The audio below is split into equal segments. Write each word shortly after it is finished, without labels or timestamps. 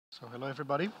So hello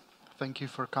everybody, thank you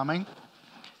for coming.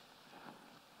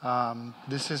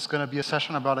 This is going to be a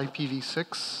session about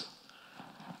IPv6,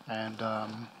 and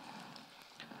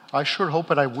I sure hope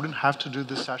that I wouldn't have to do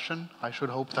this session. I should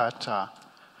hope that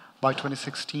by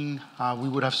 2016 we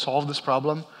would have solved this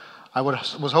problem. I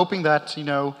was hoping that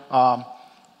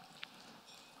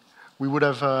we would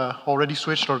have already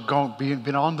switched or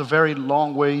been on the very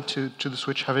long way to the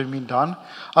switch having been done.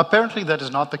 Apparently that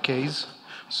is not the case.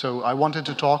 So I wanted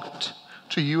to talk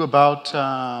to you about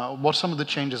what some of the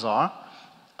changes are.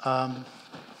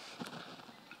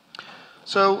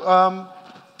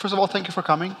 First of all, thank you for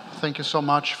coming. Thank you so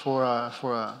much for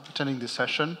attending this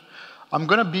session. I'm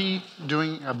going to be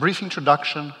doing a brief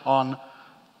introduction on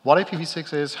what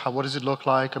IPv6 is, what does it look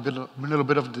like, a little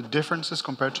bit of the differences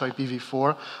compared to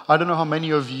IPv4. I don't know how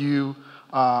many of you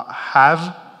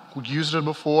have used it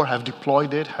before, have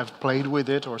deployed it, have played with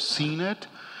it, or seen it.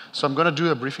 So I'm going to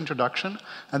do a brief introduction,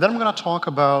 and then I'm going to talk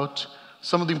about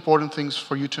some of the important things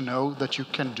for you to know that you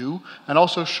can do, and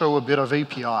also show a bit of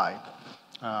API.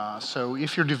 So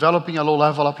if you're developing a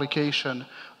low-level application,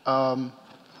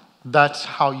 that's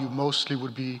how you mostly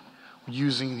would be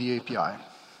using the API.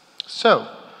 So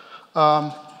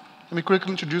let me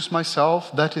quickly introduce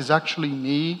myself. That is actually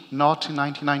me, not in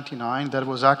 1999. That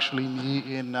was actually me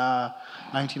in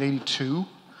 1982,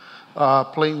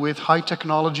 playing with high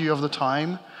technology of the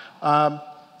time.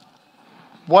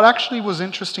 What actually was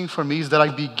interesting for me is that I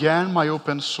began my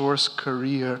open source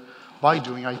career by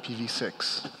doing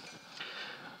IPv6.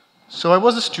 So I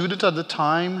was a student at the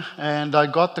time, and I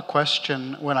got the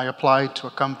question when I applied to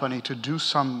a company to do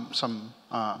some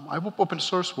open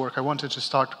source work. I wanted to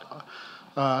start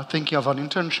thinking of an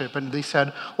internship, and they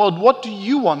said, well, what do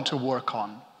you want to work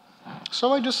on?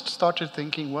 So I just started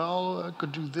thinking, well, I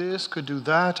could do this, could do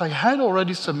that. I had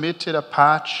already submitted a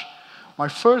patch. My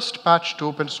first patch to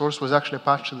open source was actually a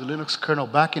patch to the Linux kernel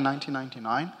back in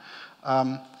 1999.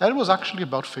 And it was actually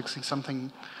about fixing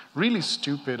something really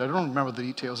stupid. I don't remember the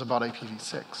details about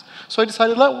IPv6. So I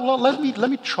decided, let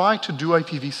me try to do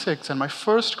IPv6. And my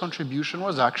first contribution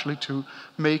was actually to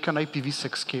make an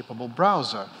IPv6 capable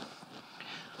browser.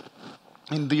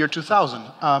 In the year 2000,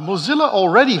 Mozilla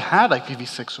already had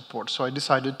IPv6 support. So I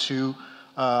decided to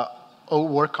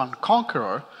work on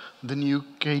Conqueror, the new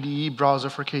KDE browser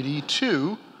for KDE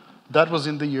 2. That was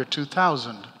in the year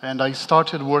 2000. And I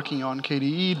started working on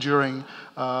KDE during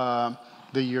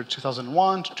the year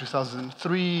 2001 to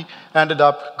 2003, ended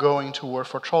up going to work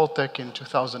for Trolltech in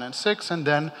 2006, and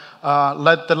then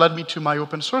that led me to my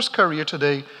open source career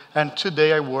today. And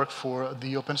today I work for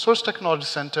the Open Source Technology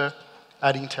Center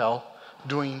at Intel,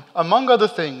 doing, among other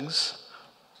things,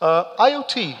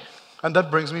 IoT. And that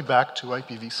brings me back to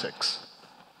IPv6.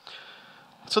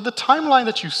 So the timeline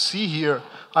that you see here,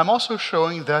 I'm also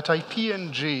showing that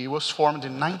IPNG was formed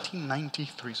in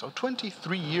 1993, so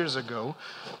 23 years ago.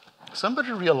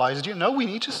 Somebody realized, we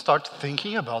need to start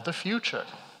thinking about the future.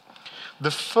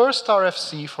 The first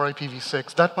RFC for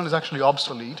IPv6, that one is actually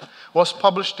obsolete, was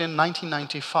published in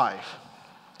 1995.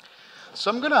 So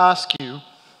I'm going to ask you,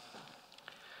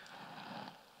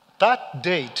 that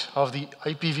date of the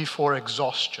IPv4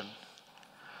 exhaustion,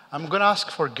 I'm going to ask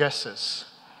for guesses.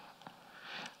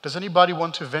 Does anybody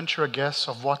want to venture a guess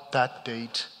of what that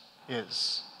date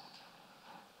is?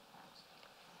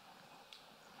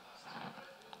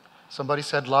 Somebody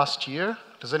said last year.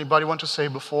 Does anybody want to say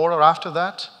before or after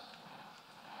that?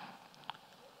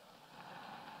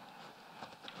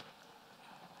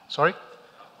 Sorry?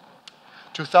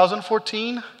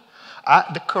 2014?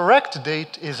 The correct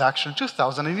date is actually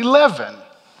 2011.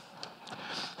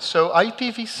 So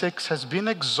IPv6 has been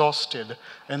exhausted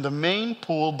in the main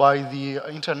pool by the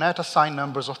Internet Assigned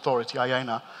Numbers Authority,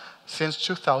 IANA, since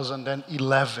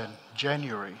 2011,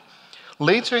 January.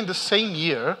 Later in the same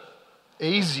year,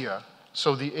 Asia,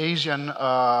 so the Asian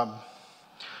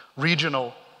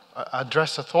Regional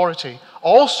Address Authority,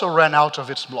 also ran out of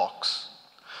its blocks.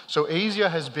 So Asia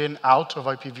has been out of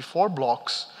IPv4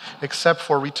 blocks, except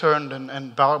for return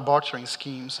and bartering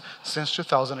schemes, since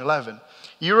 2011.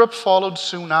 Europe followed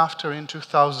soon after in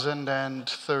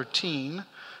 2013,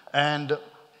 and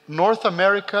North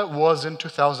America was in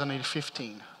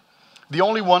 2015. The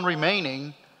only one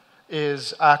remaining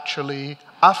is actually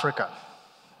Africa.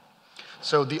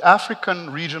 So the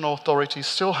African Regional Authority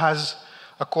still has,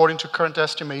 according to current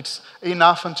estimates,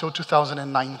 enough until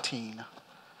 2019.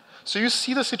 So you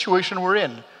see the situation we're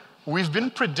in. We've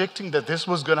been predicting that this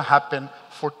was going to happen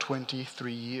for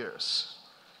 23 years.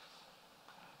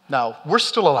 Now, we're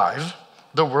still alive.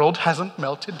 The world hasn't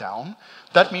melted down.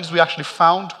 That means we actually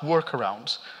found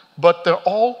workarounds. But they're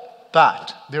all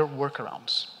that. They're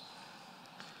workarounds.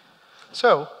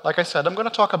 So, like I said, I'm going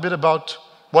to talk a bit about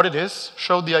what it is,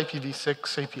 show the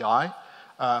IPv6 API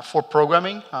for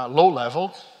programming, low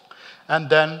level, and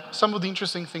then some of the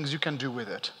interesting things you can do with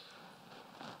it.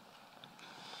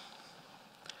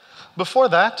 Before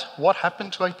that, what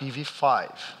happened to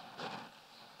IPv5?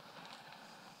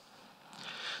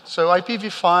 So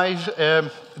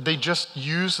IPv5, they just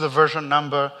use the version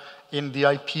number in the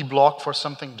IP block for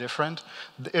something different.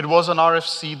 It was an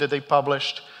RFC that they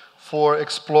published for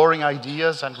exploring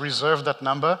ideas and reserved that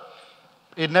number.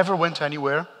 It never went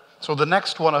anywhere. So the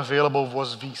next one available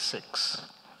was v6.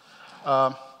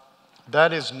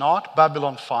 That is not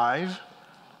Babylon 5.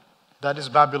 That is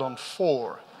Babylon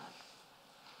 4.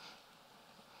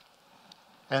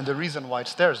 And the reason why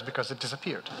it's there is because it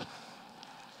disappeared.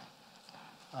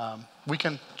 We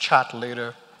can chat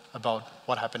later about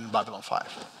what happened in Babylon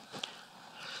 5.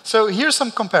 So here's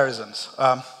some comparisons.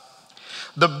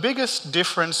 The biggest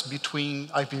difference between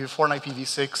IPv4 and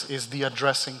IPv6 is the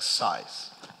addressing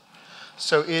size.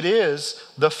 So it is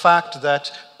the fact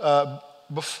that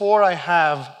before I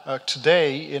have,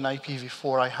 today in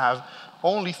IPv4, I have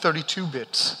only 32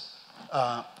 bits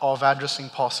of addressing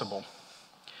possible.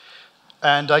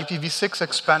 And IPv6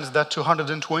 expands that to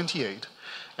 128.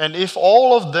 And if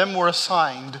all of them were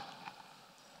assigned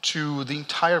to the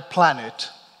entire planet,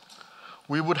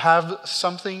 we would have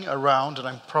something around, and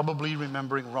I'm probably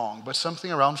remembering wrong, but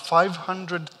something around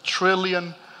 500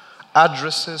 trillion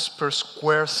addresses per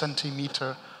square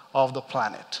centimeter of the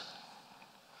planet.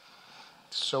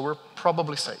 So we're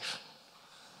probably safe.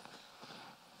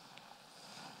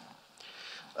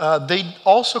 They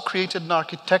also created an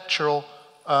architectural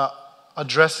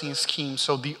addressing scheme.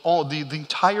 So the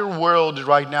entire world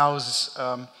right now is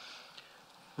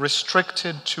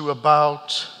restricted to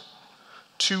about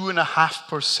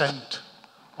 2.5%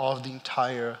 of the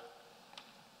entire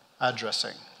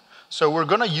addressing. So we're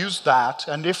going to use that,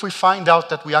 and if we find out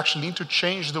that we actually need to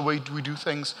change the way we do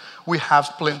things, we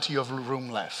have plenty of room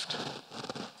left.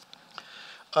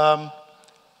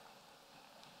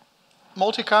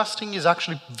 Multicasting is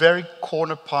actually very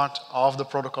corner part of the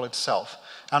protocol itself.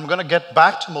 I'm going to get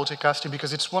back to multicasting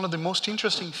because it's one of the most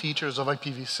interesting features of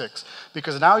IPv6,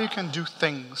 because now you can do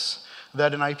things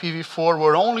that in IPv4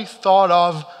 were only thought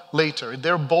of later.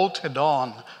 They're bolted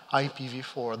on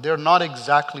IPv4. They're not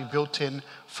exactly built in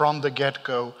from the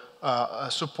get-go,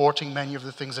 supporting many of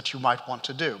the things that you might want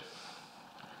to do.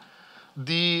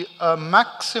 The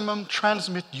maximum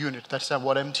transmit unit, that's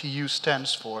what MTU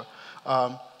stands for,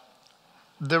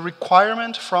 the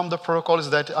requirement from the protocol is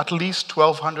that at least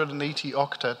 1280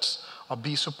 octets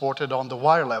be supported on the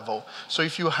wire level. So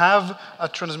if you have a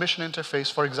transmission interface,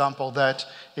 for example, that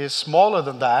is smaller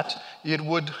than that, it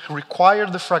would require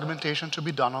the fragmentation to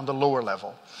be done on the lower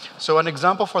level. So an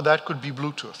example for that could be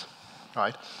Bluetooth,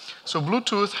 right? So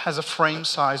Bluetooth has a frame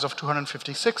size of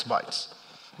 256 bytes.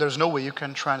 There's no way you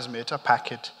can transmit a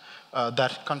packet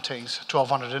that contains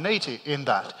 1280 in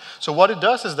that. So what it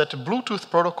does is that the Bluetooth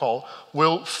protocol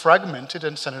will fragment it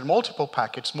and send it multiple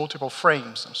packets, multiple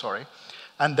frames, I'm sorry,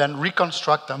 and then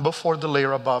reconstruct them before the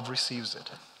layer above receives it.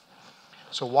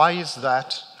 So why is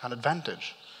that an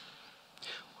advantage?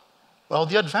 Well,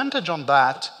 the advantage on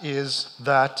that is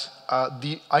that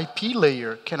the IP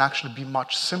layer can actually be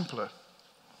much simpler.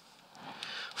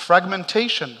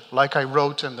 Fragmentation, like I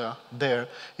wrote in there,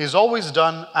 is always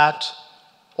done at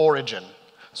origin.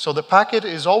 So the packet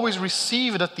is always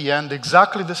received at the end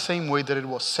exactly the same way that it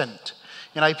was sent.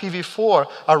 In IPv4,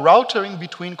 a router in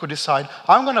between could decide,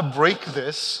 I'm going to break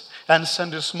this and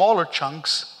send you smaller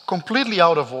chunks completely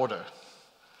out of order.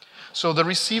 So the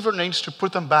receiver needs to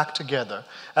put them back together.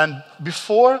 And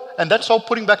that's all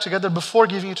putting back together before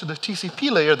giving it to the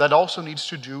TCP layer that also needs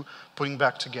to do putting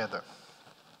back together.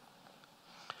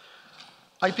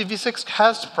 IPv6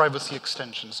 has privacy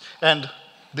extensions, and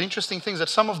the interesting thing is that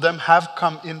some of them have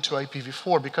come into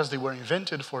IPv4 because they were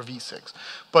invented for v6,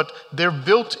 but they're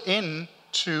built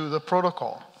into the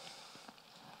protocol.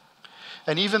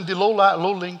 And even the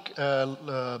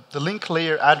the link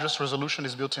layer address resolution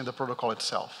is built in the protocol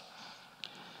itself.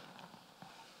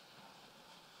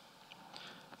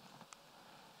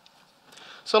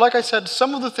 So like I said,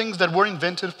 some of the things that were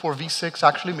invented for v6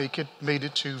 actually made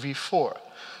it to v4.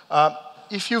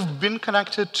 If you've been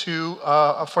connected to,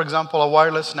 for example, a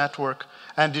wireless network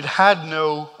and it had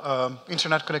no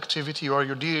internet connectivity or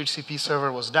your DHCP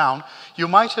server was down, you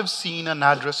might have seen an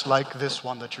address like this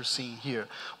one that you're seeing here,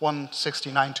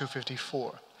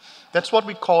 169.254. That's what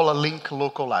we call a link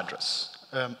local address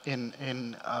in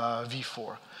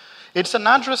v4. It's an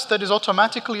address that is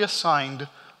automatically assigned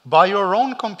by your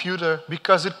own computer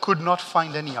because it could not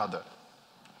find any other.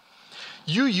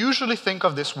 You usually think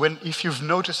of this when, if you've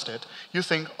noticed it, you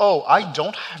think, oh, I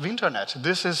don't have internet.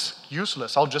 This is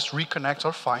useless. I'll just reconnect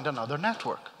or find another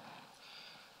network.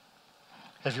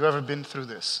 Have you ever been through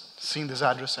this, seen this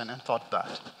address and thought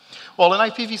that? Well,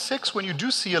 in IPv6, when you do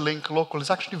see a link local,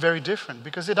 it's actually very different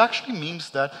because it actually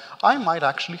means that I might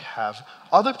actually have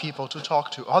other people to talk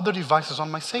to, other devices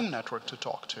on my same network to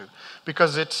talk to,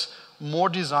 because it's more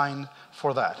designed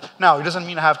for that. Now, it doesn't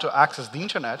mean I have to access the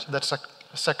internet. That's a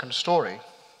second story.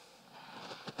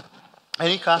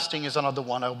 Anycasting is another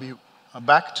one I'll be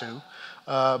back to.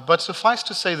 But suffice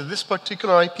to say that this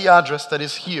particular IP address that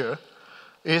is here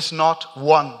is not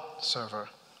one server.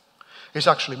 It's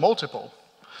actually multiple.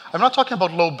 I'm not talking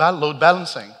about load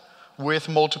balancing with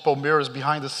multiple mirrors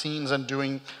behind the scenes and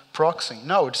doing proxying.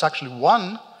 No, it's actually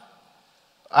one.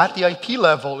 At the IP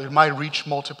level, it might reach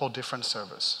multiple different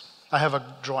servers. I have a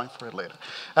drawing for it later.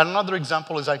 And another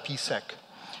example is IPsec.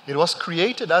 It was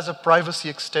created as a privacy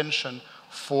extension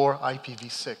for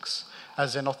IPv6,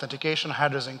 as an authentication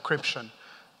headers encryption.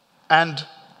 And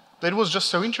it was just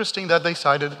so interesting that they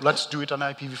decided, let's do it on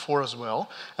IPv4 as well.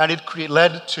 And it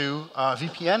led to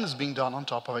VPNs being done on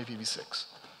top of IPv6.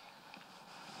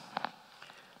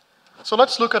 So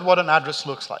let's look at what an address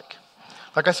looks like.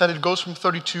 Like I said, it goes from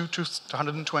 32 to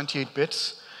 128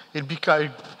 bits.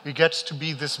 It gets to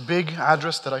be this big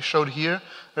address that I showed here.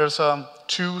 There's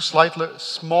two slightly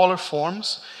smaller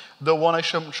forms. The one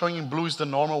I'm showing in blue is the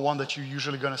normal one that you're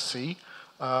usually going to see.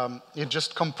 It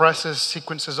just compresses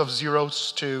sequences of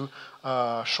zeros to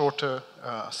shorter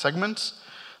segments.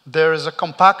 There is a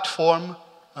compact form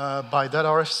by that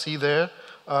RFC there.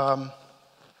 In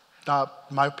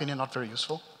my opinion, not very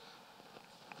useful.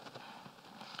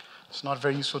 It's not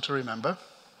very useful to remember.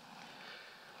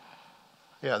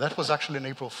 Yeah, that was actually an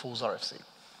April Fool's RFC.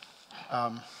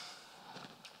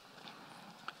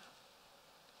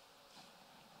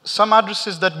 Some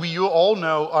addresses that we all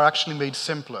know are actually made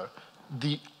simpler.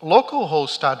 The local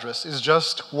host address is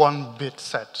just one bit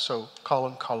set, so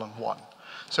colon, colon, 1.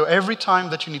 So every time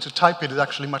that you need to type it is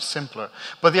actually much simpler.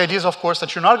 But the idea is, of course,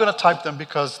 that you're not going to type them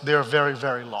because they're very,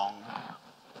 very long.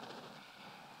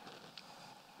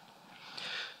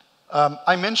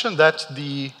 I mentioned that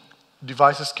the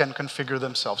devices can configure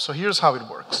themselves. So here's how it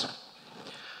works.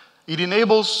 It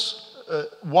enables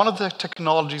one of the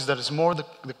technologies that is more the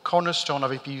cornerstone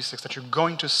of IPv6 that you're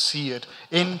going to see it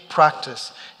in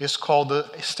practice is called the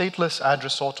stateless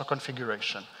address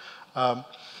auto-configuration.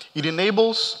 It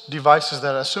enables devices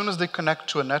that as soon as they connect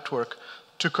to a network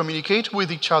to communicate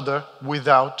with each other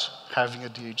without having a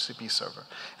DHCP server.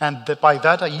 And by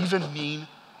that I even mean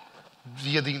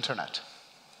via the internet.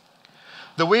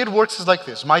 The way it works is like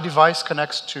this. My device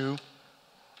connects to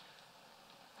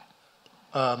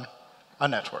a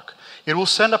network. It will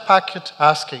send a packet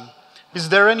asking, is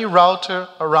there any router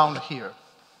around here?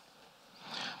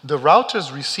 The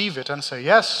routers receive it and say,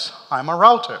 yes, I'm a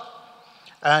router.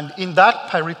 And in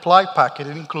that reply packet,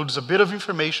 it includes a bit of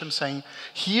information saying,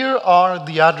 here are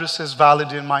the addresses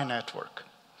valid in my network.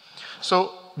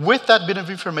 So with that bit of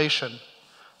information,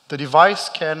 the device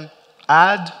can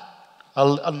add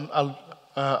an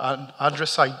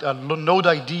address, a node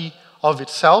ID of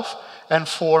itself and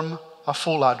form a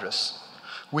full address.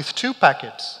 With 2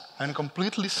 packets and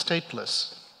completely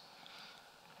stateless,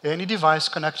 any device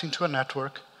connecting to a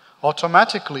network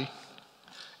automatically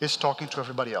is talking to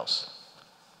everybody else.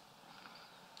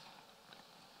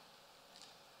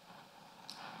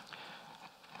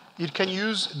 It can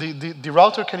use, the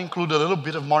router can include a little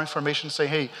bit of more information, say,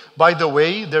 hey, by the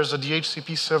way, there's a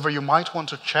DHCP server you might want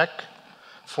to check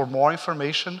for more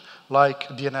information, like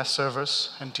DNS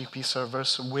servers, NTP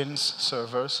servers, WINS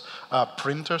servers,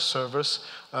 printer servers,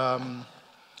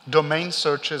 domain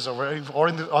searches, or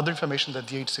in the other information that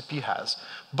DHCP has.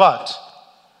 But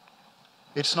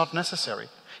it's not necessary.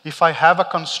 If I have a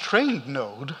constrained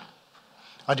node,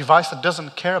 a device that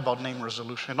doesn't care about name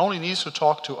resolution, it only needs to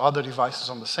talk to other devices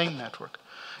on the same network.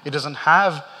 It doesn't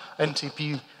have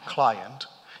NTP client.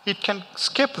 It can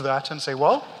skip that and say,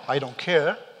 well, I don't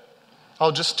care.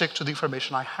 I'll just stick to the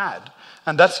information I had.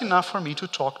 And that's enough for me to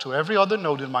talk to every other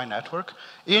node in my network,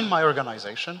 in my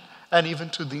organization, and even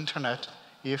to the internet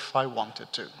if I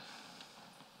wanted to.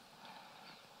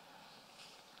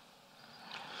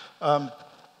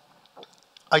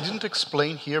 I didn't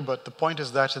explain here, but the point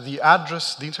is that the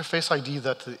address, the interface ID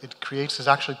that it creates is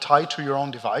actually tied to your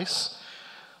own device.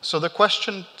 So the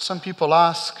question some people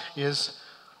ask is,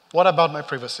 what about my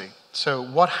privacy? So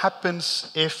what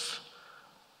happens if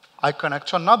I connect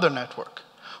to another network?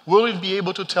 Will it be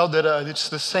able to tell that it's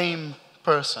the same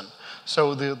person?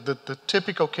 So the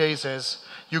typical case is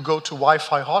you go to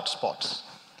Wi-Fi hotspots,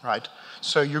 right?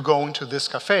 So you go into this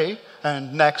cafe,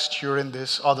 and next you're in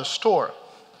this other store.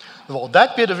 Well,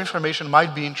 that bit of information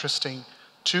might be interesting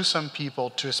to some people,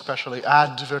 to especially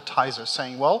advertisers,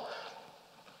 saying, well,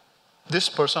 this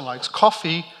person likes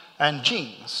coffee and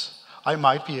jeans. I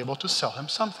might be able to sell him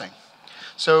something.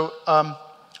 So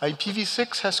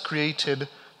IPv6 has created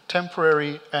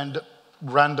temporary and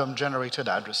random generated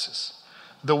addresses.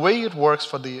 The way it works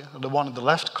for the one in the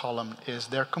left column is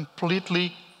they're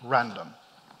completely random.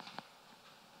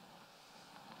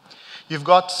 You've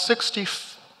got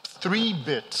 63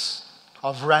 bits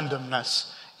of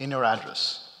randomness in your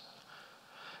address.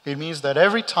 It means that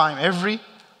every time, every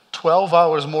 12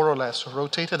 hours more or less,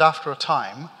 rotated after a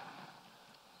time,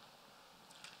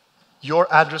 your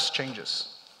address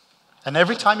changes. And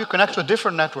every time you connect to a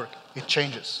different network, it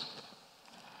changes.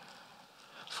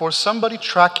 For somebody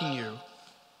tracking you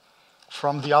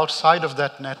from the outside of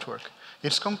that network,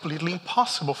 it's completely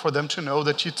impossible for them to know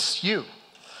that it's you.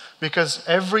 Because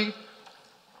every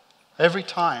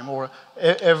time, or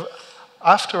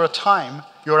after a time,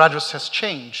 your address has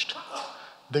changed.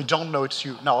 They don't know it's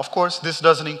you. Now, of course, this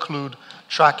doesn't include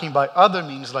tracking by other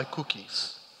means like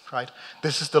cookies, right?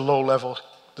 This is the low level,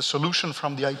 the solution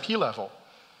from the IP level.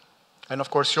 And of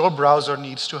course, your browser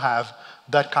needs to have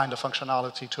that kind of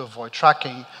functionality to avoid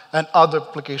tracking and other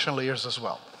application layers as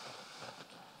well.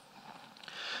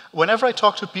 Whenever I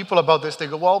talk to people about this, they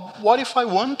go, well, what if I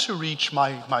want to reach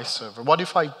my server? What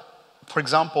if I, for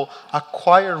example,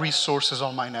 acquire resources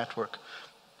on my network?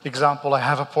 Example, I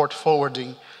have a port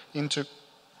forwarding into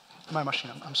my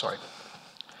machine, I'm sorry.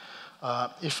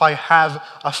 If I have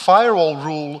a firewall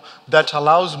rule that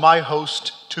allows my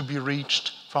host to be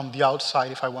reached from the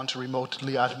outside if I want to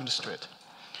remotely administrate.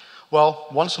 Well,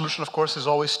 one solution, of course, is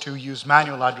always to use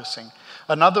manual addressing.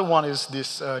 Another one is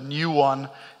this new one.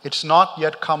 It's not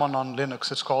yet common on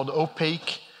Linux. It's called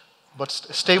opaque, but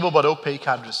stable but opaque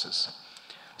addresses.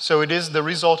 So it is the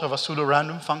result of a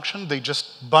pseudo-random function. They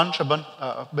just bunch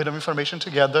a bit of information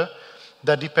together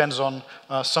that depends on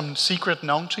some secret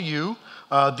known to you,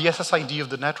 the SSID of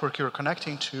the network you're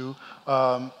connecting to,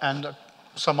 and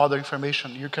some other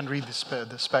information. You can read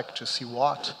the spec to see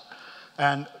what.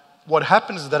 And what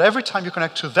happens is that every time you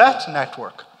connect to that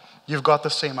network, you've got the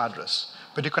same address.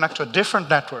 But you connect to a different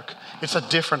network, it's a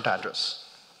different address.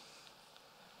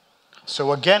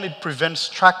 So again, it prevents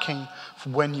tracking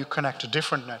when you connect to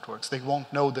different networks. They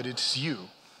won't know that it's you.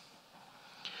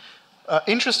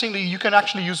 Interestingly, you can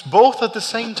actually use both at the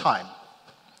same time.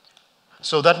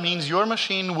 So that means your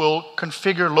machine will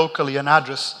configure locally an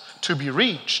address to be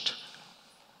reached,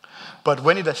 but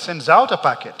when it sends out a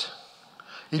packet,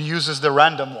 it uses the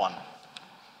random one.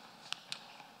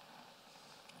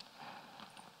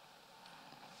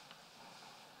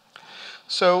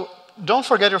 So don't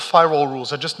forget your firewall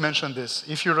rules. I just mentioned this.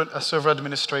 If you're a server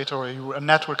administrator or you're a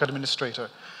network administrator,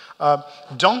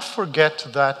 don't forget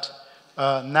that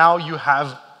now you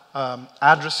have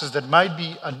addresses that might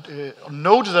be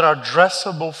nodes that are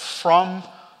addressable from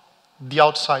the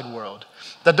outside world.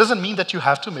 That doesn't mean that you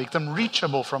have to make them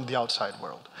reachable from the outside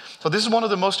world. So this is one of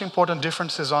the most important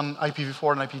differences on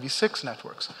IPv4 and IPv6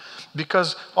 networks.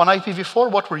 Because on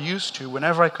IPv4, what we're used to,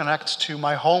 whenever I connect to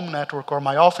my home network or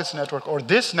my office network or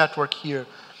this network here,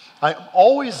 I'm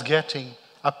always getting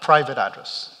a private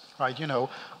address, right? You know,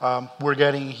 we're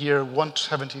getting here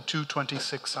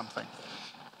 172.26 something.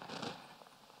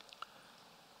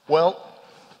 Well,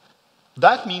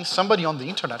 that means somebody on the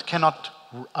internet cannot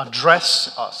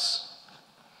address us,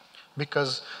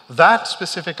 because that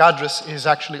specific address is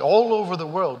actually all over the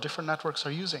world. Different networks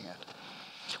are using it.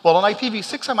 Well, on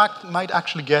IPv6, I might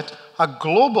actually get a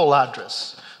global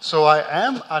address. So I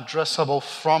am addressable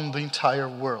from the entire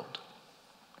world.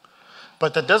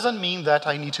 But that doesn't mean that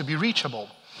I need to be reachable.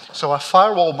 So a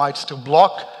firewall might still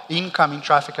block incoming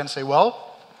traffic and say,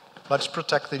 well, let's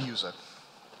protect the user.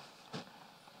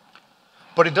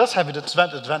 But it does have its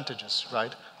advantages,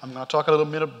 right? I'm going to talk a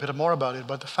little bit more about it,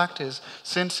 but the fact is,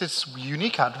 since it's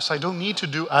unique address, I don't need to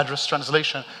do address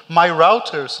translation. My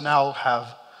routers now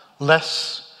have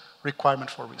less requirement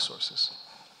for resources.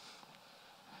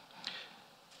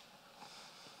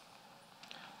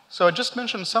 So I just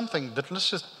mentioned something that, let's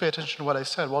just pay attention to what I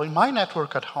said. Well, in my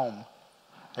network at home,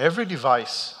 every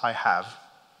device I have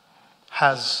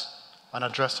has an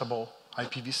addressable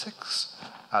IPv6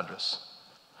 address.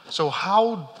 So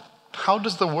how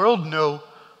does the world know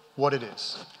what it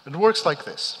is? It works like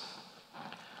this.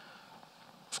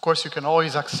 Of course, you can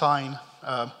always assign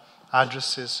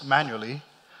addresses manually,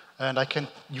 and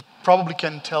you probably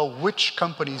can tell which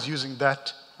company is using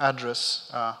that address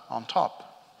on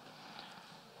top.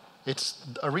 It's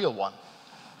a real one.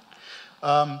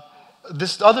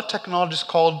 This other technology is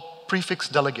called prefix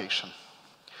delegation.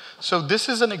 So this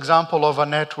is an example of a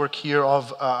network here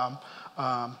of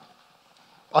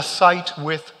a site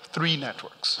with 3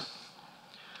 networks.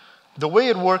 The way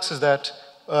it works is that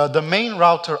the main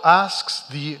router asks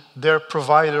their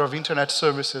provider of internet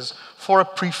services for a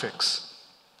prefix.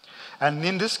 And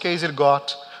in this case, it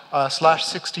got a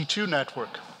 /62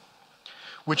 network,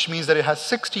 which means that it has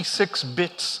 66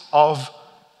 bits of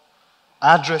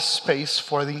address space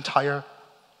for the entire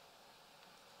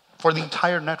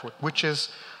network, which is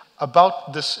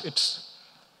about this, it's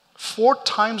 4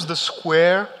 times the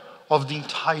square of the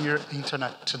entire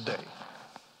internet today.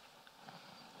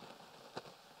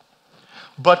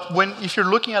 But if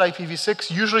you're looking at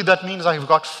IPv6, usually that means I've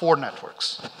got 4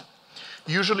 networks.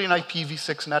 Usually an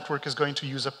IPv6 network is going to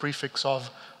use a prefix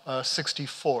of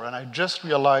 64, and I just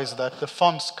realized that the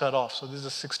font's cut off, so this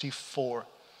is 64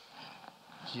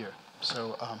 here.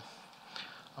 So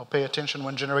I'll pay attention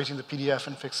when generating the PDF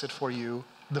and fix it for you.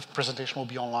 The presentation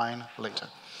will be online later.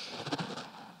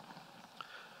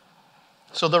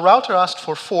 So the router asked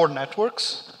for 4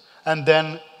 networks, and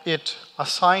then it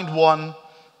assigned one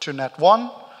to net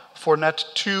 1. For net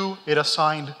 2, it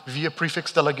assigned via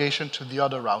prefix delegation to the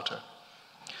other router.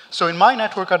 So in my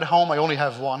network at home, I only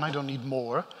have 1. I don't need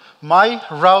more. My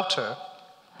router,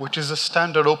 which is a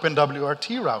standard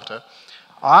OpenWRT router,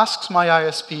 asks my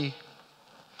ISP,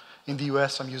 in the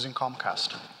US, I'm using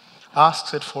Comcast,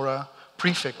 asks it for a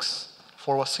prefix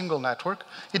for a single network.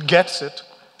 It gets it,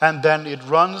 and then it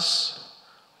runs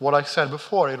what I said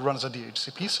before. It runs a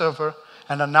DHCP server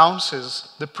and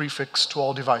announces the prefix to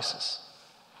all devices.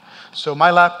 So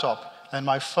my laptop and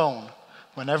my phone,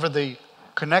 whenever they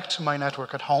connect to my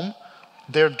network at home,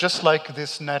 they're just like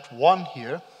this net 1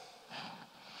 here.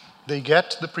 They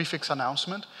get the prefix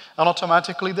announcement, and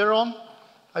automatically they're on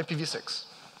IPv6.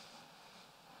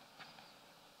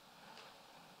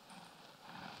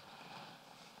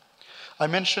 I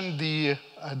mentioned the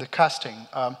casting.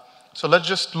 So let's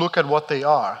just look at what they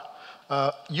are.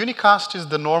 Unicast is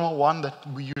the normal one that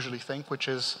we usually think, which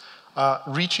is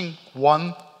reaching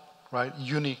 1, right?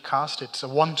 Unicast, it's a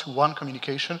 1-to-1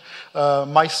 communication.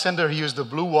 My sender here is the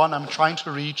blue one. I'm trying to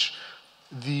reach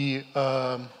the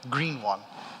green one.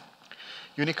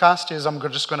 Unicast is I'm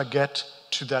just going to get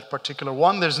to that particular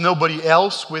one. There's nobody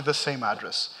else with the same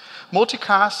address.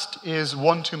 Multicast is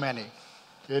 1-to-many.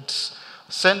 It's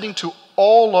sending to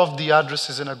all of the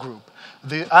addresses in a group.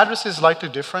 The address is slightly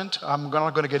different. I'm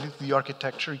not going to get into the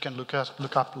architecture. You can look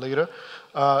up later.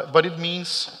 But it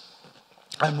means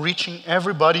I'm reaching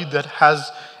everybody that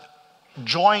has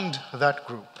joined that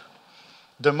group.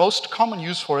 The most common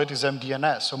use for it is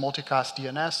MDNS, so multicast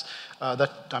DNS.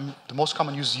 The most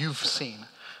common use you've seen,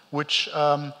 which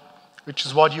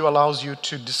is what allows you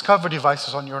to discover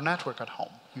devices on your network at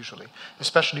home, usually,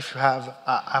 especially if you have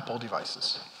Apple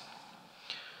devices.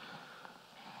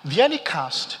 The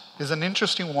Anycast is an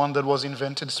interesting one that was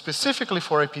invented specifically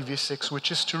for IPv6,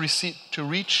 which is to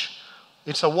reach,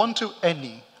 it's a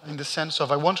one-to-any, in the sense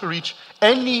of I want to reach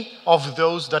any of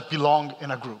those that belong in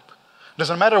a group.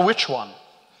 Doesn't matter which one,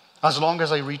 as long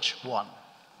as I reach one.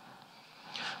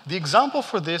 The example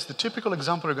for this, the typical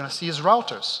example you're going to see is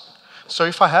routers. So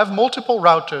if I have multiple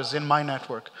routers in my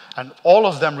network and all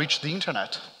of them reach the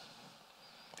internet,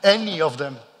 any of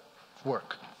them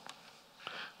work.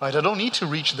 Right? I don't need to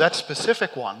reach that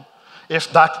specific one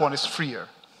if that one is freer.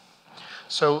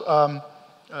 So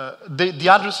the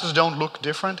addresses don't look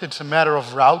different. It's a matter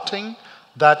of routing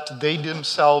that they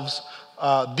themselves,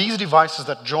 these devices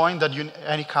that join that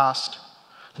Anycast,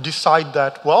 decide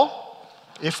that, well,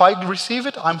 if I receive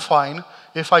it, I'm fine.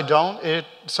 If I don't,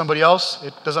 somebody else,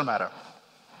 it doesn't matter.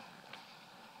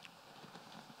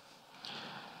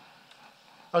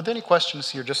 Are there any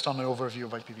questions here just on the overview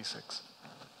of IPv6?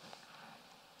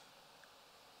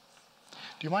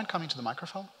 Do you mind coming to the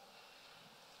microphone?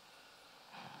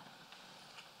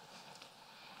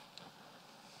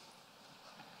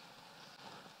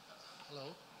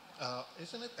 Hello.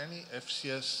 Isn't it any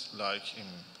FCS like in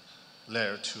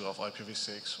layer 2 of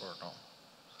IPv6 or no?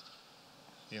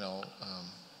 You know,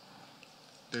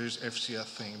 there is FCS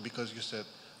thing because you said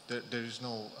there is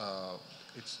no,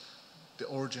 it's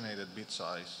the originated bit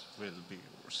size will be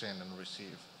send and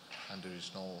receive, and there is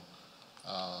no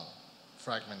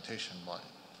fragmentation by.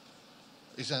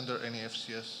 Isn't there any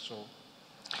FCS?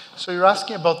 So you're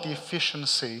asking about the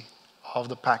efficiency of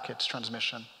the packets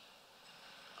transmission.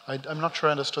 I'm not sure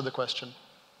I understood the question.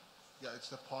 Yeah, it's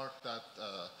the part that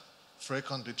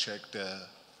frequently check the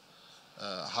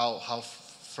how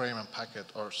frame and packet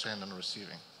are send and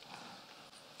receiving.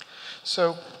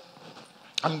 So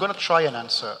I'm going to try and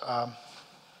answer.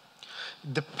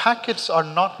 The packets are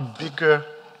not bigger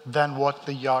than what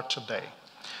they are today.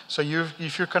 So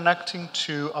if you're connecting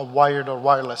to a wired or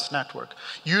wireless network,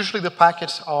 usually the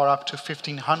packets are up to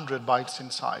 1,500 bytes in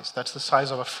size. That's the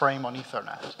size of a frame on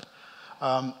Ethernet.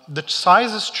 The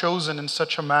size is chosen in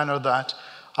such a manner that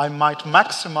I might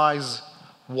maximize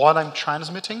what I'm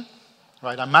transmitting,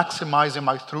 right? I'm maximizing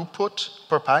my throughput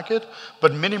per packet,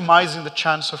 but minimizing the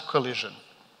chance of collision.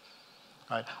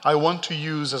 Right? I want to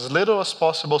use as little as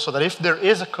possible so that if there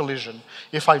is a collision,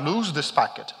 if I lose this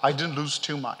packet, I didn't lose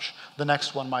too much. The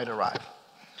next one might arrive.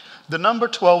 The number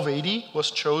 1280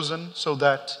 was chosen so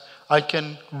that I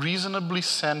can reasonably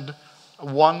send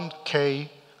 1K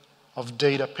of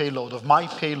data payload, of my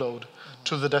payload,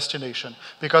 to the destination.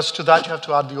 Because to that you have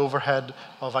to add the overhead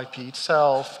of IP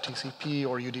itself, TCP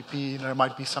or UDP, and there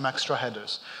might be some extra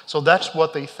headers. So that's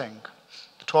what they think.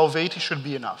 1280 should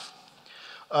be enough.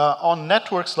 On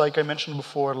networks, like I mentioned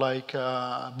before, like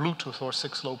Bluetooth or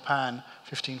 6LoWPAN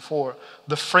 15.4,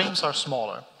 the frames are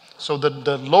smaller. So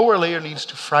the lower layer needs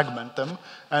to fragment them,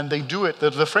 and they do it.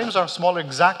 The frames are smaller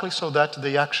exactly so that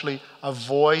they actually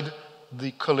avoid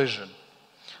the collision.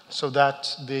 So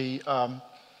that the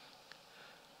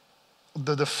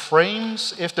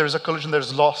frames, if there's a collision,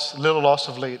 there's little loss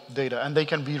of data, and they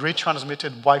can be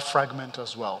retransmitted by fragment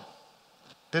as well.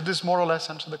 Did this more or less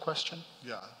answer the question?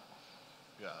 Yeah.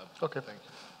 Yeah. Okay. Thank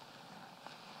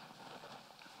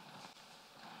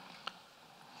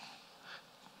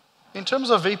you. In terms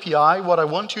of API, what I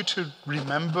want you to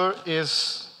remember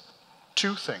is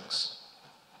two things.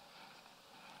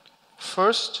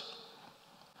 First,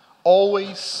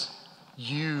 always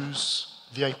use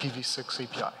the IPv6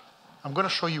 API. I'm going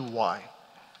to show you why.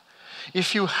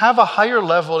 If you have a higher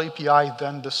level API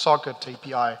than the socket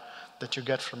API that you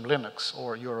get from Linux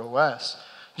or your OS,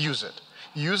 use it.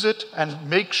 Use it and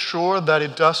make sure that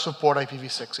it does support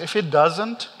IPv6. If it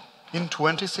doesn't, in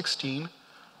 2016,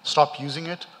 stop using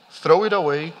it, throw it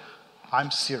away. I'm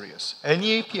serious.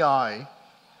 Any API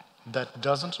that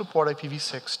doesn't support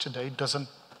IPv6 today doesn't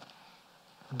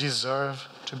deserve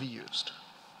to be used.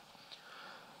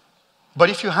 But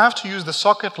if you have to use the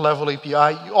socket level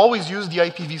API, you always use the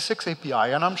IPv6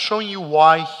 API, and I'm showing you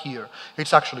why here.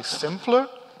 It's actually simpler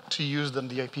to use than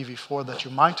the IPv4 that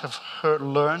you might have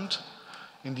learned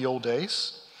in the old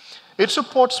days. It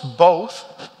supports both,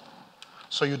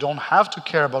 so you don't have to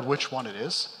care about which one it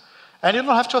is, and you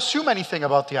don't have to assume anything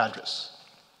about the address.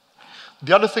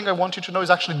 The other thing I want you to know is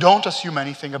actually don't assume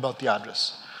anything about the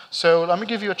address. So let me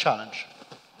give you a challenge.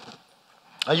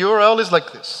 A URL is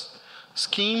like this.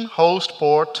 Scheme, host,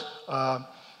 port,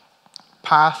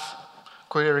 path,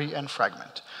 query, and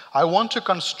fragment. I want to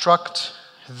construct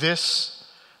this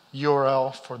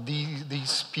URL for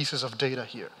these pieces of data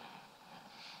here.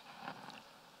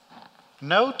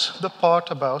 Note the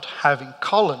part about having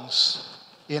colons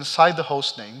inside the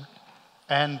host name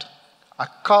and a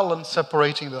colon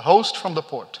separating the host from the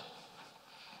port.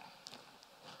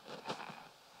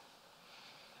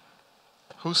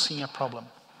 Who's seeing a problem?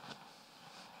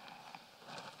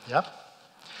 Yeah?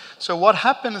 So what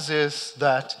happens is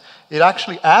that it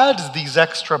actually adds these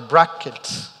extra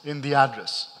brackets in the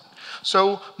address.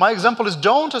 So my example is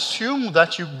don't assume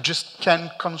that you just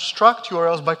can construct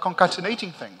URLs by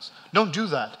concatenating things. Don't do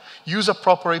that. Use a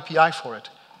proper API for it.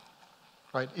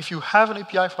 Right? If you have an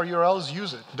API for URLs,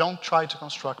 use it. Don't try to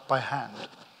construct by hand.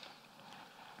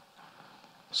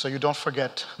 So you don't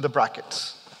forget the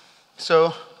brackets.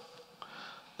 So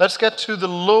let's get to the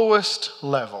lowest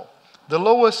level. The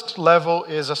lowest level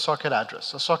is a socket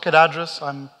address. A socket address,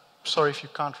 I'm sorry if you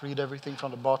can't read everything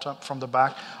from the bottom, from the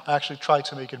back. I actually tried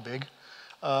to make it big.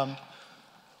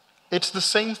 It's the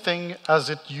same thing as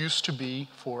it used to be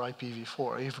for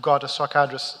IPv4. You've got a socket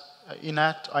address,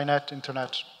 INET, INET,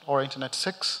 Internet, or Internet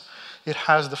 6. It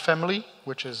has the family,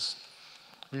 which is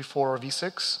v4 or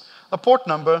v6, a port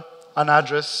number, an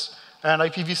address, and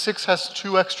IPv6 has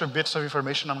 2 extra bits of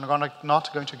information I'm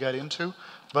not going to get into.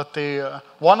 But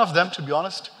one of them, to be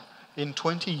honest, in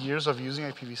 20 years of using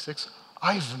IPv6,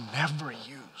 I've never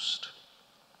used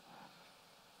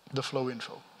the flow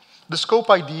info. The scope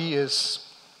ID is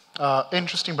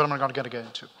interesting, but I'm not going to get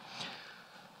into.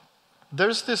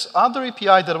 There's this other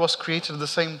API that was created at the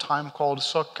same time called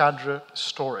socket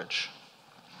storage.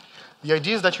 The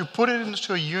idea is that you put it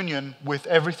into a union with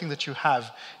everything that you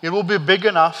have. It will be big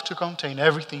enough to contain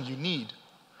everything you need,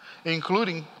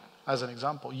 including, as an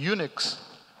example, Unix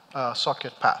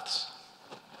socket paths.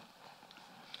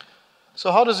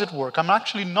 So how does it work? I'm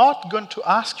actually not going to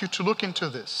ask you to look into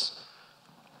this.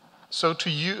 So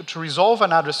to resolve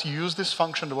an address, you use this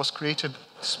function that was created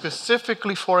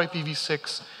specifically for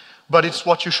IPv6, but it's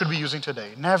what you should be using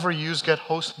today. Never use get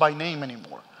host by name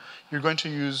anymore. You're going to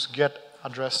use get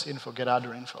address info, get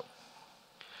address info.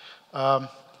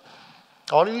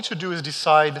 All you need to do is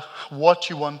decide what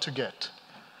you want to get.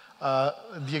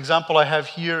 The example I have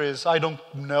here is I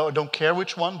don't care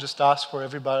which one, just ask for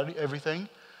everything.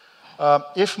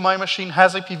 If my machine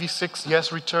has IPv6,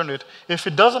 yes, return it. If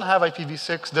it doesn't have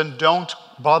IPv6, then don't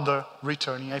bother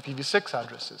returning IPv6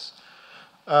 addresses.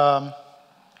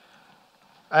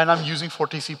 And I'm using for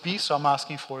TCP, so I'm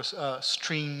asking for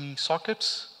streaming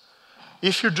sockets.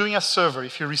 If you're doing a server,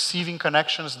 if you're receiving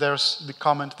connections, there's the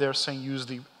comment there saying use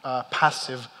the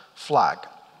passive flag.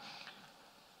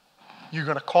 You're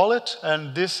going to call it,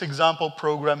 and this example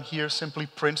program here simply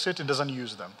prints it. It doesn't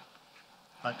use them.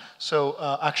 Right? So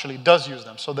actually, it does use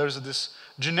them. So there's this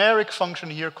generic function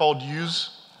here called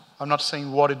use. I'm not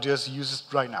saying what it does, use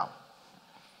it right now.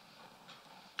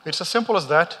 It's as simple as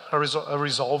that, a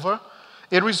resolver.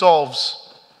 It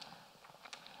resolves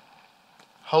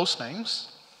host names.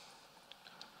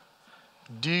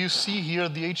 Do you see here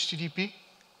the HTTP?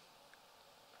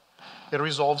 It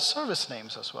resolves service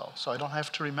names as well, so I don't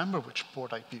have to remember which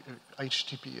port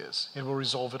HTTP is. It will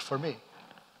resolve it for me.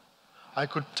 I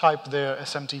could type there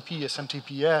SMTP,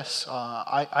 SMTPS,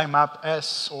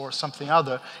 IMAP-S, or something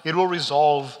other. It will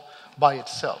resolve by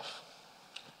itself.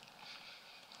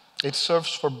 It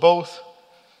serves for both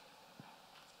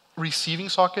receiving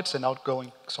sockets and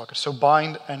outgoing sockets, so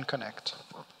bind and connect.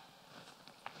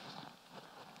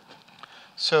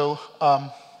 So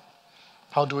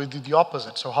how do we do the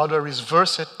opposite? So how do I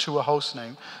reverse it to a host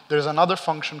name? There's another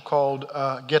function called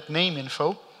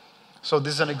getNameInfo. So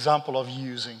this is an example of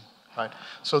using, right?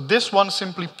 So this one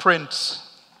simply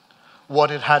prints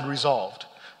what it had resolved.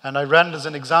 And I ran as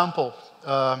an example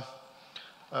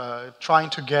trying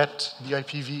to get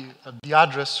the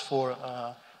address for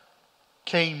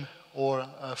CAME or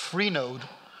Freenode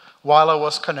while I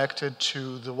was connected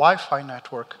to the Wi-Fi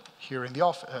network here in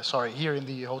the here in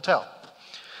the hotel.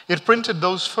 It printed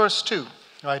those first two,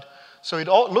 right? So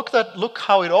look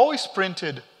how it always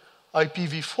printed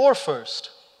IPv4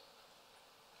 first.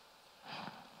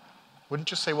 Wouldn't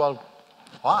you say, well,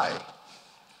 why?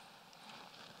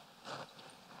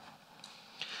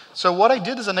 So what I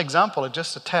did as an example,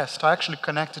 just a test, I actually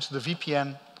connected to the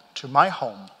VPN to my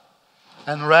home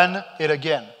and ran it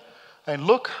again. And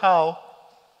look how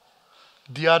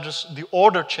the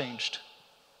order changed.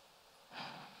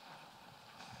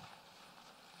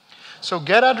 So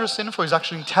getAddressInfo is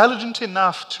actually intelligent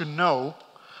enough to know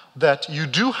that you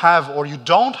do have or you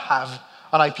don't have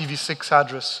an IPv6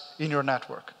 address in your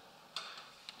network,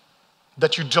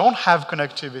 that you don't have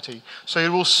connectivity. So it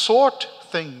will sort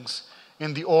things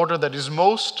in the order that is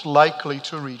most likely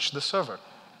to reach the server.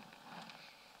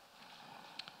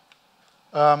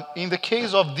 In the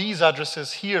case of these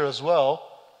addresses here as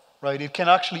well, right, it can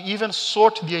actually even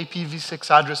sort the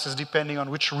IPv6 addresses depending on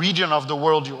which region of the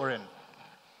world you are in.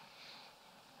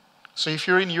 So if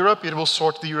you're in Europe, it will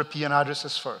sort the European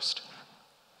addresses first.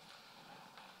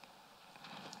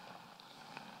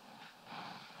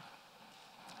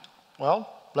 Well,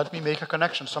 let me make a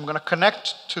connection. So I'm going to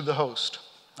connect to the host.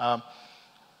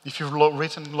 If you've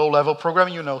written low-level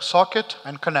programming, you know socket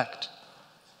and connect.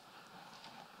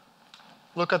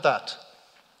 Look at that.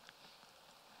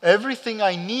 Everything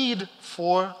I need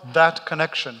for that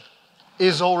connection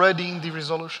is already in the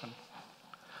resolution.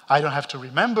 I don't have to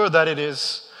remember that it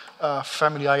is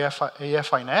family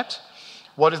AFINet.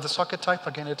 What is the socket type?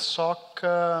 Again, it's sock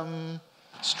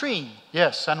stream.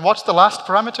 Yes, and what's the last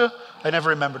parameter? I never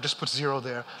remember, just put 0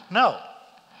 there. No,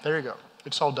 there you go.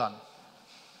 It's all done.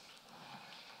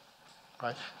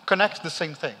 Right? Connect the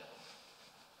same thing.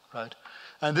 Right?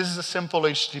 And this is a simple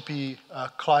HTTP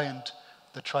client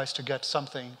that tries to get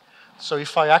something. So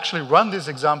if I actually run this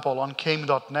example on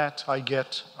came.net, I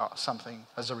get something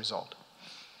as a result.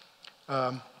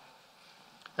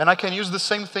 And I can use the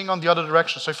same thing on the other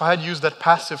direction. So if I had used that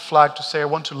passive flag to say I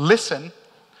want to listen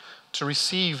to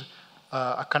receive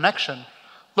a connection,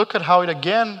 look at how it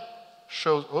again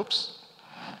shows, oops,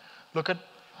 look at,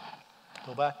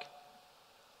 go back.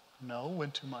 No,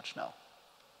 went too much now.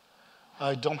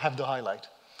 I don't have the highlight.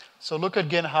 So look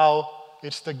again how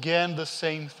it's again the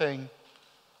same thing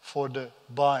for the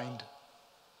bind,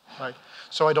 right?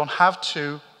 So I don't have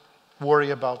to worry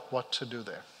about what to do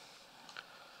there.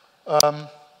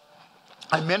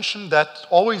 I mentioned that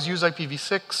always use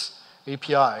IPv6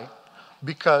 API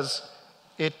because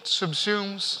it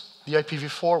subsumes the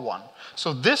IPv4 one.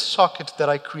 So this socket that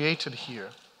I created here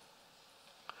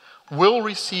will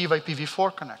receive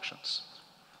IPv4 connections.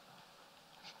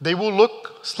 They will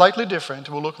look slightly different.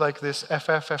 It will look like this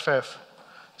FFFF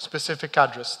specific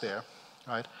address there,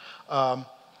 right?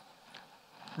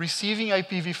 receiving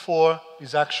IPv4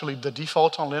 is actually the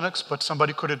default on Linux, but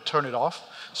somebody could turn it off.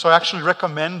 So I actually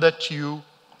recommend that you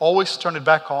always turn it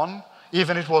back on,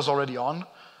 even if it was already on.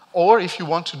 Or if you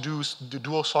want to do the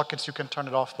dual sockets, you can turn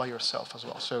it off by yourself as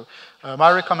well. So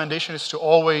my recommendation is to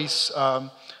always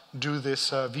do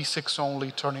this v6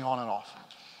 only turning on and off.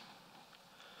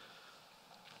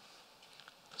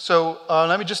 So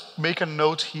let me just make a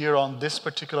note here on this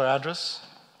particular address.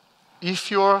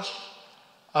 If your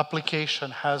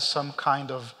application has some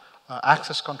kind of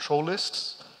access control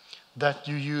lists that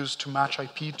you use to match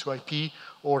IP to IP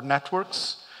or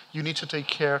networks, you need to take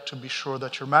care to be sure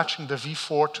that you're matching the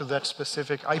v4 to that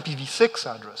specific IPv6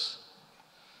 address.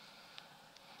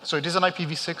 So it is an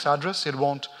IPv6 address. It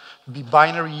won't be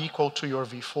binary equal to your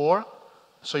v4.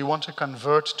 So you want to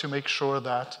convert to make sure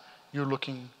that you're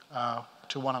looking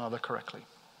to one another correctly.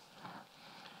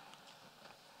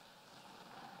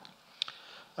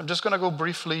 I'm just going to go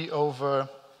briefly over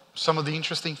some of the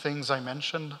interesting things I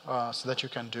mentioned so that you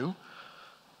can do.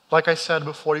 Like I said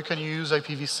before, you can use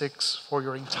IPv6 for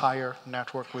your entire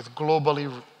network with globally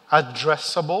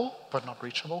addressable, but not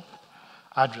reachable,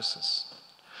 addresses.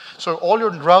 So all your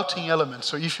routing elements,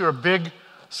 so if you're a big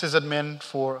sysadmin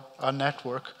for a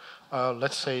network,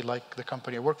 let's say like the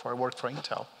company I work for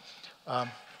Intel,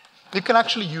 you can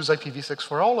actually use IPv6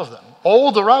 for all of them,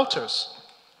 all the routers.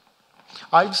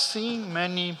 I've seen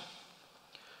many,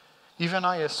 even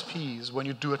ISPs, when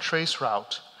you do a trace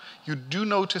route, you do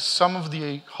notice some of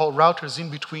the routers in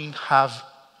between have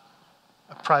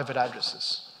private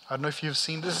addresses. I don't know if you've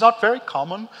seen this. It's not very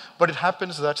common, but it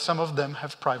happens that some of them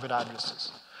have private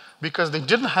addresses because they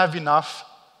didn't have enough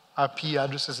IP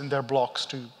addresses in their blocks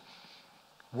to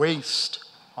waste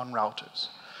on routers.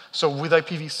 So with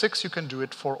IPv6, you can do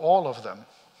it for all of them,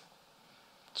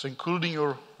 so including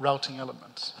your routing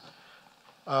elements.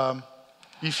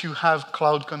 If you have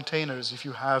cloud containers, if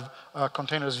you have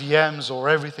containers, VMs, or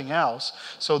everything else.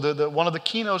 So one of the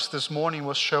keynotes this morning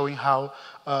was showing how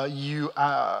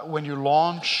when you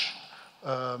launch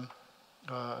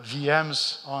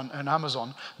VMs on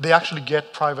Amazon, they actually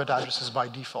get private addresses by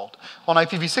default. On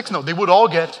IPv6, no, they would all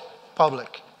get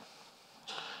public.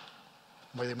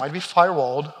 But they might be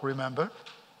firewalled, remember.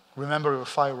 Remember your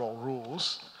firewall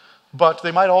rules. But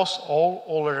they might also all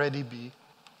already be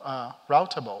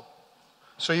routable.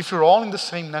 So if you're all in the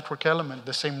same network element,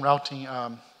 the same routing,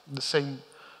 the same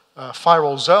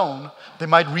firewall zone, they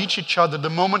might reach each other the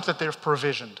moment that they're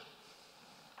provisioned.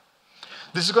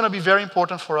 This is going to be very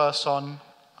important for us on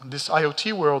this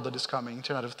IoT world that is coming,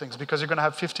 Internet of Things, because you're going to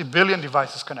have 50 billion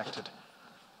devices connected.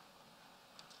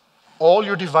 All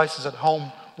your devices at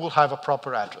home will have a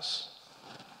proper address.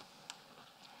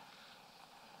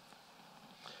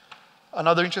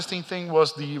 Another interesting thing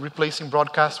was the replacing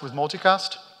broadcast with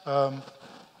multicast.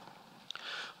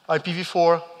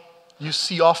 IPv4, you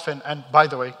see often, and by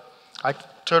the way, I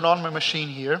turn on my machine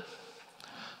here,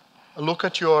 look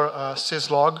at your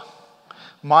syslog.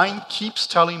 Mine keeps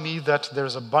telling me that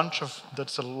there's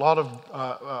a lot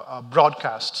of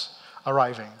broadcasts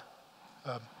arriving.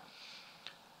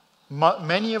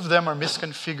 Many of them are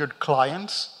misconfigured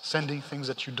clients sending things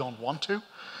that you don't want to.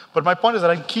 But my point is that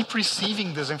I keep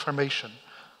receiving this information.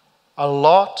 A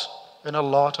lot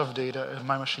of data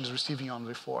my machine is receiving on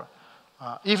before,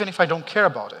 even if I don't care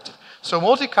about it. So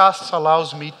multicast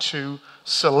allows me to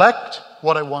select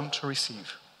what I want to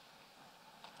receive.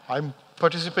 I'm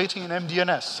participating in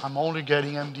MDNS. I'm only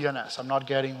getting MDNS. I'm not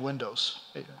getting Windows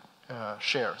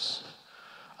shares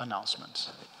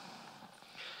announcements.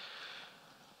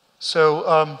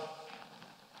 So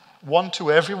one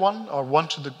to everyone, or one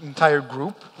to the entire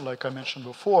group, like I mentioned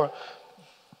before.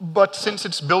 But since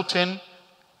it's built in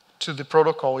to the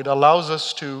protocol, it allows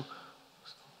us to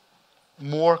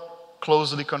more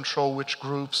closely control which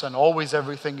groups, and always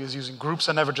everything is using groups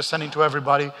and never just sending to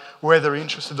everybody whether they're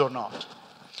interested or not.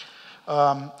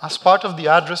 As part of the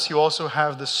address, you also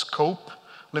have the scope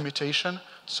limitation.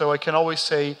 So I can always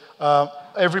say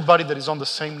everybody that is on the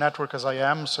same network as I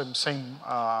am, same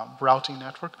routing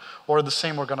network, or the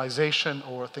same organization,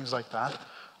 or things like that.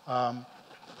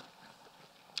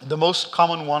 The most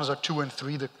common ones are 2 and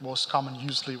 3. The most commonly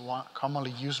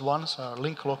used ones are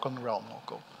link local and realm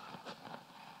local.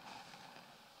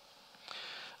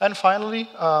 And finally,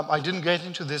 I didn't get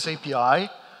into this API,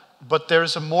 but there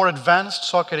is a more advanced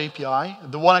socket API.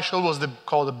 The one I showed was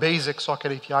called the basic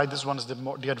socket API. This one is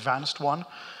the advanced one.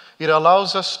 It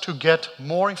allows us to get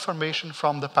more information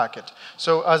from the packet.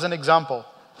 So as an example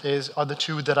are the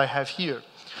two that I have here.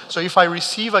 So if I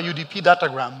receive a UDP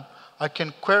datagram, I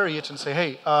can query it and say,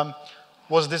 hey,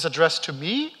 was this addressed to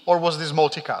me or was this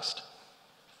multicast?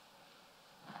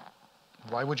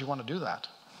 Why would you want to do that?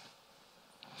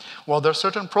 Well, there are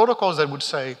certain protocols that would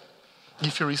say,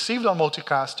 if you received on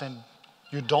multicast and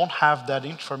you don't have that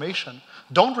information,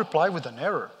 don't reply with an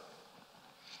error.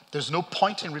 There's no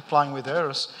point in replying with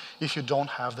errors if you don't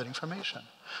have that information.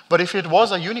 But if it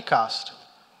was a unicast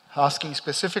asking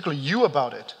specifically you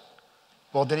about it,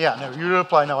 well then yeah, no, you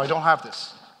reply, no, I don't have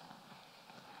this.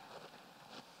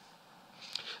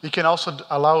 It can also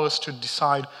allow us to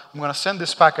decide, I'm going to send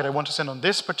this packet, I want to send on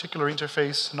this particular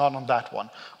interface, not on that one.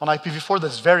 On IPv4,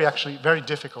 that's actually very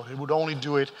difficult. It would only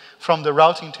do it from the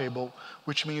routing table,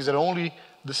 which means that only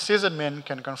the sysadmin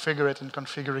can configure it and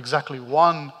configure exactly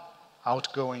one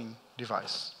outgoing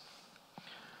device.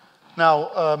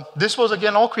 Now, this was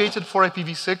again all created for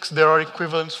IPv6. There are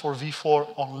equivalents for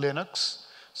v4 on Linux,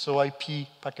 so IP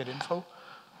packet info,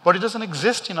 but it doesn't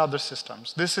exist in other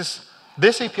systems. This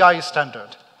API is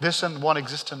standard. This and one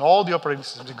exists in all the operating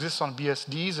systems. It exists on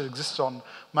BSDs, it exists on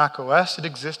Mac OS, it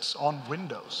exists on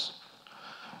Windows.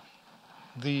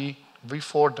 The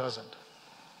v4 doesn't.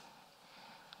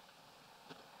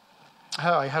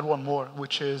 I had one more,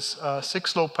 which is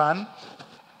 6LoWPAN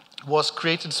was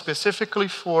created specifically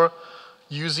for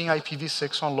using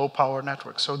IPv6 on low power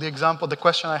networks. So the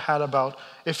question I had about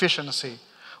efficiency,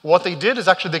 what they did is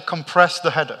actually they compressed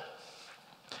the header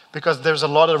because there's a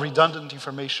lot of redundant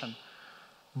information.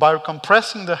 By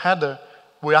compressing the header,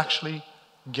 we actually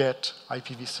get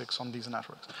IPv6 on these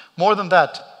networks. More than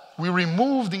that, we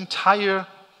removed the entire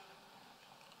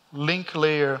link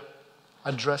layer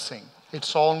addressing.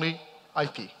 It's only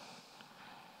IP.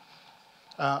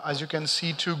 As you can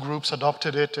see, two groups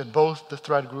adopted it, both the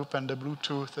thread group and the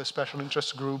Bluetooth, the special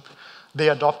interest group. They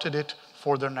adopted it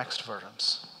for their next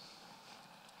versions.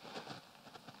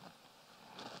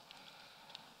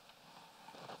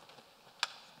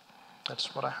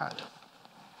 That's what I had.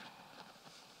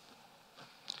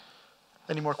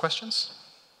 Any more questions?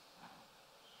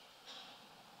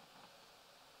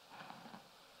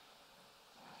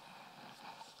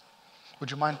 Would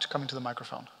you mind coming to the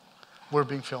microphone? We're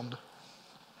being filmed.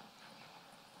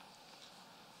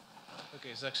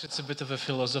 Okay, so actually it's a bit of a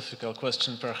philosophical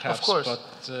question perhaps, of course.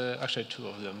 But actually two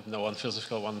of them. No, one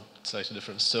philosophical, one slightly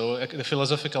different. So the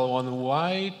philosophical one,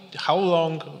 how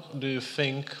long do you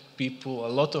think a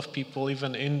lot of people,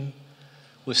 even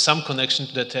with some connection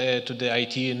to the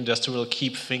IT industry, will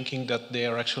keep thinking that they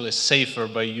are actually safer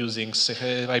by using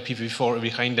IPv4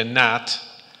 behind the NAT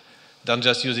than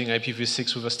just using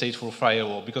IPv6 with a stateful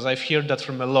firewall? Because I've heard that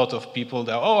from a lot of people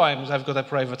that, oh, I've got a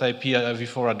private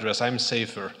IPv4 address, I'm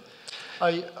safer.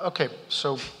 Okay,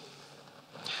 so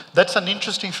that's an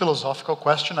interesting philosophical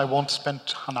question. I won't spend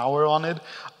an hour on it.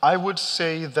 I would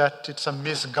say that it's a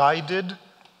misguided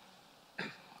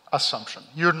assumption.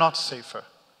 You're not safer,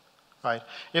 right?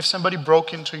 If somebody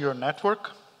broke into your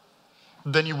network,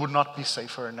 then you would not be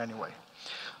safer in any way.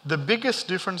 The biggest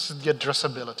difference is the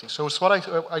addressability. So it's what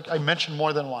I mentioned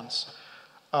more than once.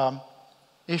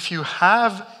 If you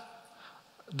have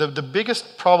the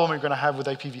biggest problem you're going to have with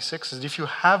IPv6 is if you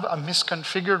have a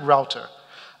misconfigured router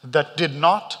that did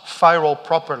not firewall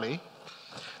properly,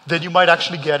 then you might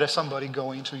actually get somebody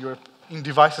going to your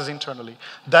devices internally.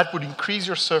 That would increase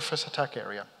your surface attack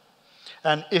area.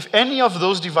 And if any of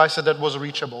those devices that was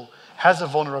reachable has a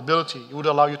vulnerability, it would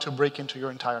allow you to break into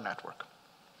your entire network.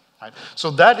 Right? So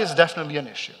that is definitely an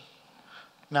issue.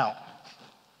 Now,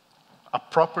 a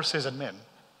proper sysadmin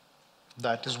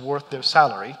that is worth their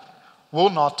salary will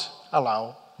not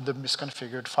allow the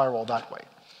misconfigured firewall that way.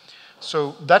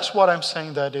 So that's what I'm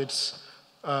saying, that it's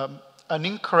an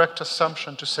incorrect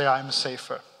assumption to say I'm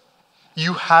safer.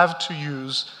 You have to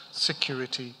use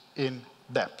security in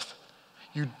depth.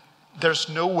 There's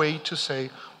no way to say,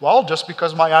 well, just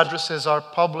because my addresses are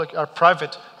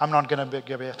private, I'm not going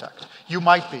to be attacked. You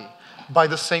might be by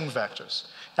the same vectors.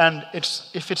 And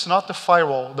if it's not the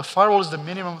firewall is the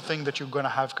minimum thing that you're going to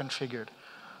have configured.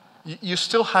 You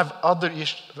still have other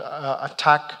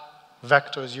attack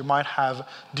vectors. You might have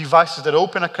devices that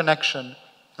open a connection,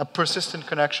 a persistent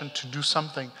connection to do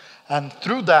something, and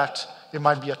through that, it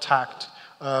might be attacked.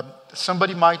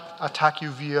 Somebody might attack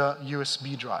you via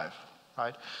USB drive,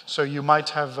 right? So you might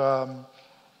have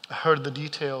heard the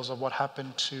details of what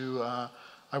happened to,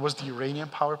 I was the Iranian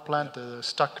power plant, the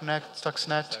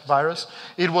Stuxnet virus.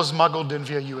 It was smuggled in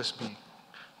via USB,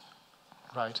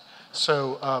 right?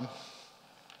 So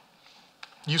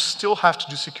you still have to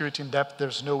do security in depth.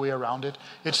 There's no way around it.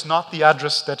 It's not the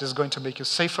address that is going to make you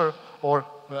safer or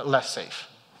less safe.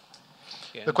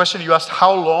 Yeah. The question you asked,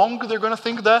 how long they're going to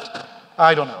think that?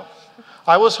 I don't know.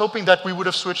 I was hoping that we would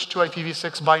have switched to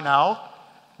IPv6 by now.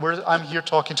 I'm here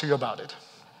talking to you about it.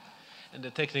 And the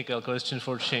technical question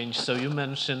for change. So you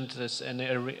mentioned this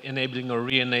enabling or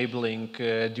re-enabling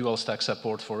dual stack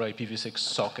support for IPv6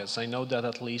 sockets. I know that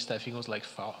at least, I think it was like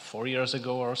 4 years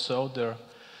ago or so,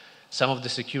 some of the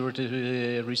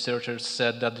security researchers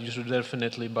said that you should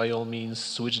definitely, by all means,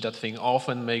 switch that thing off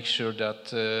and make sure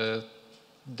that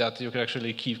that you can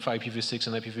actually keep IPv6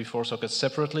 and IPv4 sockets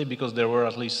separately, because there were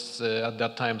at least at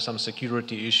that time some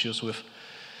security issues with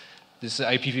this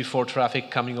IPv4 traffic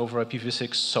coming over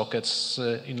IPv6 sockets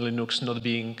in Linux not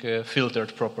being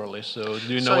filtered properly. So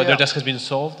do you know whether that has been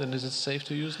solved, and is it safe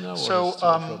to use now? So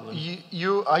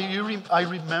I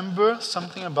remember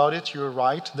something about it. You're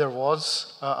right. There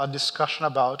was a discussion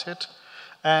about it.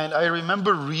 And I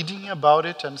remember reading about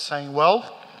it and saying,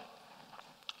 well,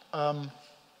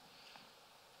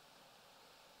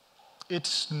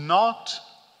 it's not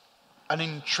an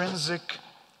intrinsic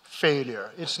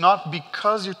failure. It's not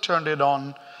because you turned it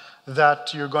on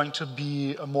that you're going to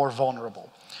be more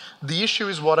vulnerable. The issue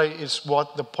is what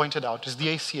they pointed out, is the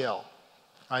ACL.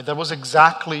 Right? That was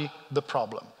exactly the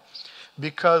problem.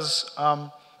 Because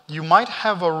you might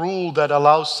have a rule that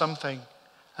allows something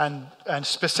and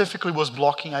specifically was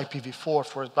blocking IPv4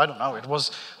 for, I don't know, it was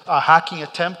a hacking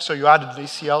attempt, so you added the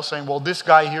ACL saying, well, this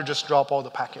guy here just dropped all the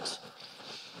packets.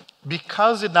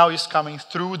 Because it now is coming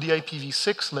through the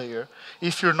IPv6 layer,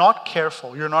 if you're not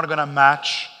careful, you're not going to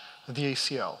match the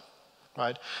ACL,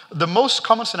 right? The most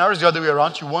common scenario is the other way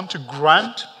around. You want to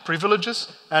grant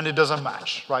privileges, and it doesn't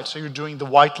match, right? So you're doing the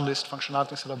whitelist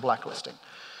functionality instead of blacklisting.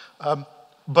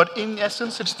 But in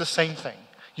essence, it's the same thing.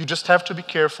 You just have to be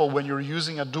careful when you're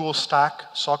using a dual stack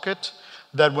socket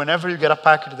that whenever you get a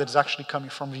packet that is actually coming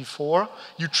from v4,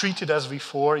 you treat it as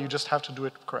v4, you just have to do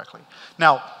it correctly.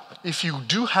 Now, if you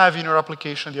do have in your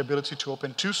application the ability to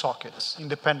open 2 sockets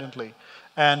independently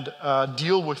and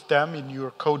deal with them in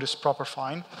your code is proper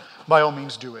fine, by all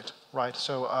means do it, right?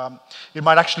 So it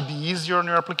might actually be easier on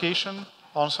your application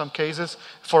on some cases.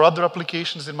 For other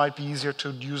applications, it might be easier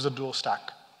to use the dual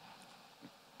stack.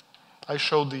 I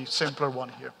showed the simpler one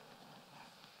here.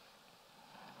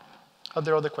 Are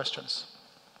there other questions?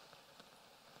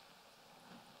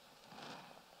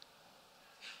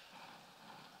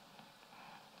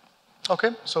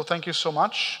 Okay, so thank you so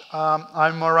much.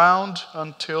 I'm around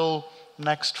until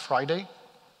next Friday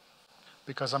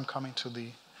because I'm coming to the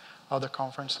other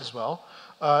conference as well.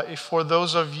 If for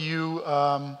those of you,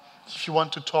 if you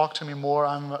want to talk to me more,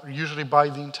 I'm usually by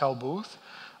the Intel booth.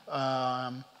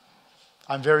 I'm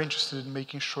very interested in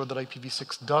making sure that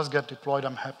IPv6 does get deployed.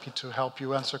 I'm happy to help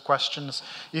you answer questions.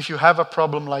 If you have a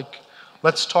problem like,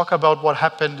 let's talk about what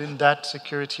happened in that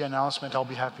security announcement, I'll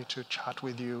be happy to chat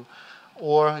with you.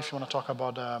 Or if you want to talk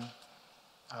about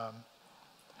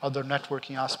other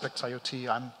networking aspects, IoT,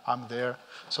 I'm there.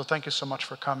 So thank you so much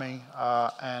for coming,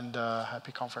 and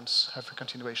happy conference, happy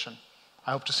continuation.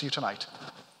 I hope to see you tonight.